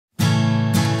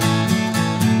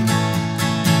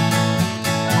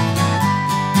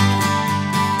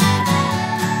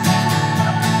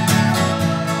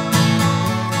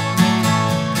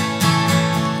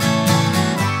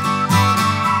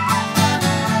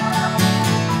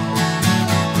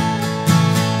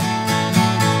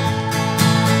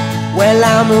Well,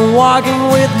 I'm walking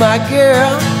with my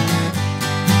girl,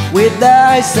 with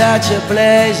her is such a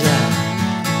pleasure.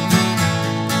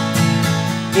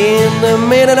 In the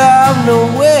middle of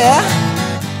nowhere,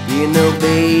 you know,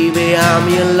 baby, I'm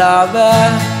your lover.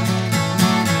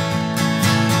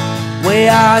 We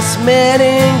are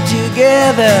smelling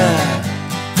together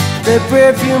the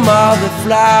perfume of the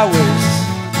flowers.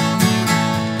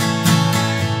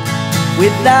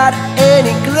 Without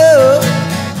any clue,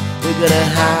 we're gonna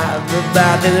have a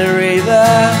bath in the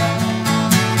river.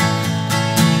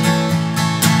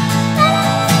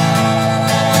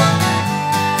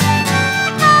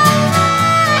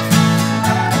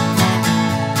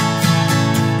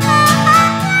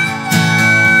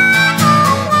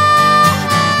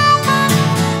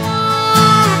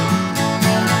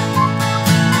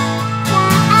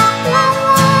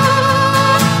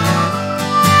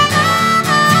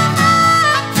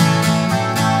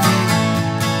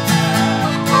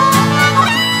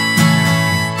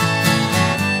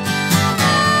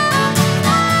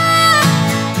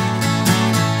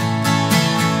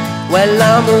 Well,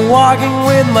 I'm walking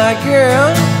with my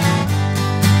girl,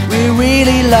 we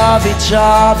really love each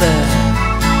other.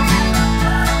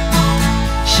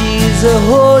 She's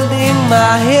holding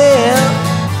my hand,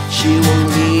 she won't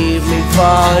leave me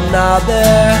for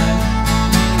another.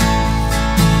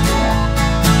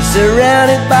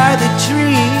 Surrounded by the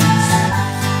trees,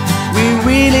 we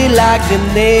really like the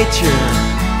nature.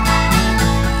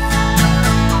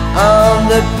 On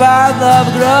the path of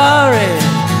glory,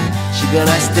 she's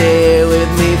gonna stay with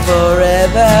me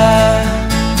forever.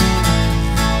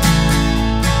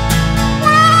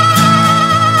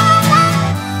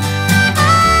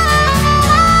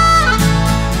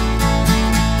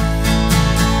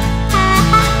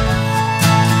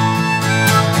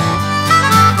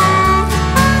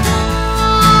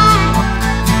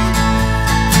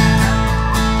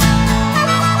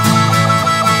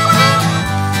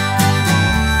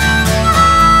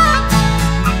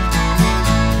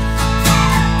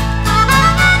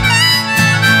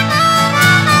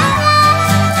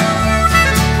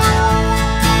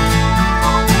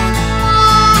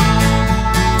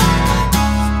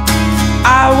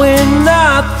 I will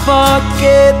not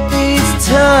forget this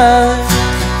time,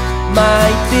 my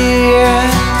dear.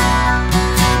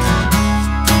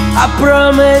 I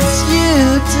promise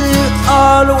you to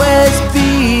always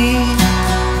be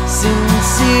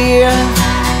sincere.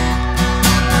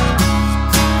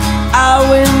 I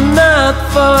will not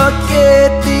forget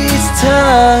this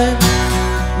time,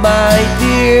 my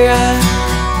dear.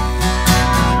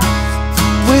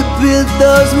 We built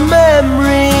those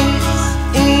memories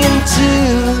into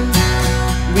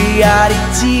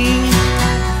reality.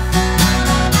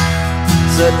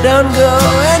 So don't go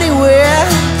anywhere.